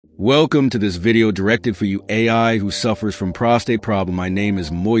Welcome to this video directed for you AI who suffers from prostate problem. My name is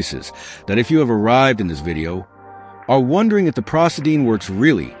Moises. That if you have arrived in this video, are wondering if the Prostadine works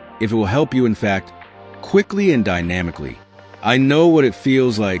really, if it will help you in fact, quickly and dynamically. I know what it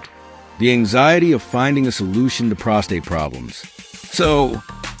feels like, the anxiety of finding a solution to prostate problems. So,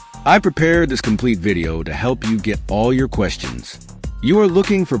 I prepared this complete video to help you get all your questions. You are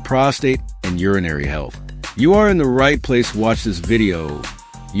looking for prostate and urinary health. You are in the right place to watch this video.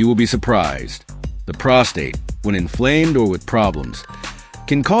 You will be surprised. The prostate, when inflamed or with problems,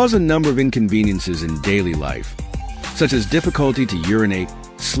 can cause a number of inconveniences in daily life, such as difficulty to urinate,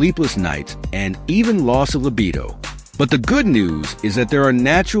 sleepless nights, and even loss of libido. But the good news is that there are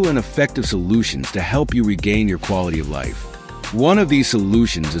natural and effective solutions to help you regain your quality of life. One of these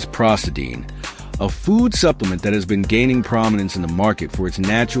solutions is Prostadine, a food supplement that has been gaining prominence in the market for its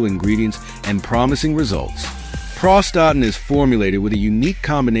natural ingredients and promising results. Prostadine is formulated with a unique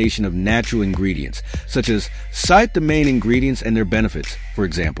combination of natural ingredients, such as cite the main ingredients and their benefits, for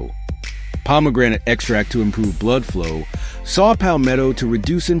example, pomegranate extract to improve blood flow, saw palmetto to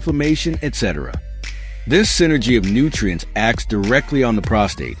reduce inflammation, etc. This synergy of nutrients acts directly on the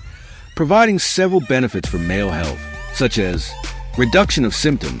prostate, providing several benefits for male health, such as reduction of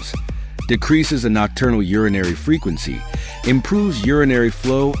symptoms, decreases the nocturnal urinary frequency, improves urinary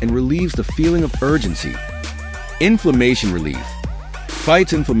flow, and relieves the feeling of urgency. Inflammation relief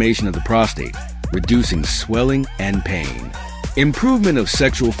fights inflammation of the prostate, reducing swelling and pain. Improvement of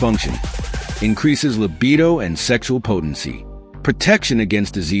sexual function increases libido and sexual potency. Protection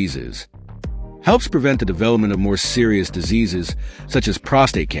against diseases helps prevent the development of more serious diseases such as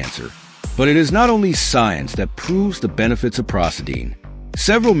prostate cancer. But it is not only science that proves the benefits of Prostadine.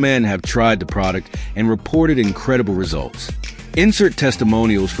 Several men have tried the product and reported incredible results. Insert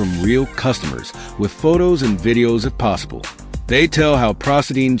testimonials from real customers with photos and videos if possible. They tell how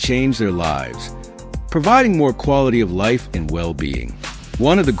Prostadine changed their lives, providing more quality of life and well-being.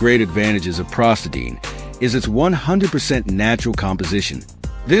 One of the great advantages of Prostadine is its 100% natural composition.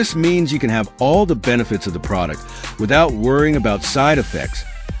 This means you can have all the benefits of the product without worrying about side effects,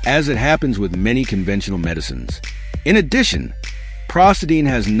 as it happens with many conventional medicines. In addition, Prostadine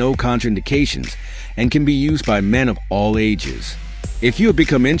has no contraindications and can be used by men of all ages. If you have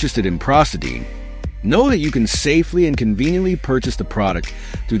become interested in Prostadine, know that you can safely and conveniently purchase the product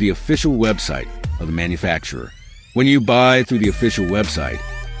through the official website of the manufacturer. When you buy through the official website,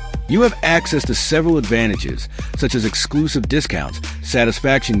 you have access to several advantages, such as exclusive discounts,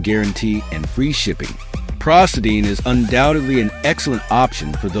 satisfaction guarantee, and free shipping. Prostadine is undoubtedly an excellent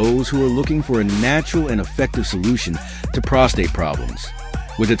option for those who are looking for a natural and effective solution to prostate problems.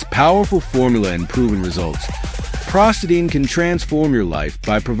 With its powerful formula and proven results, Prostadine can transform your life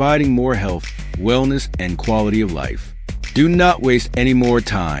by providing more health, wellness, and quality of life. Do not waste any more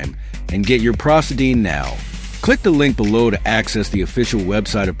time and get your Prostadine now. Click the link below to access the official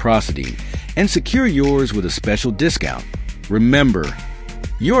website of Prostadine and secure yours with a special discount. Remember,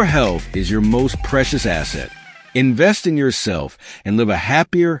 your health is your most precious asset. Invest in yourself and live a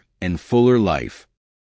happier and fuller life.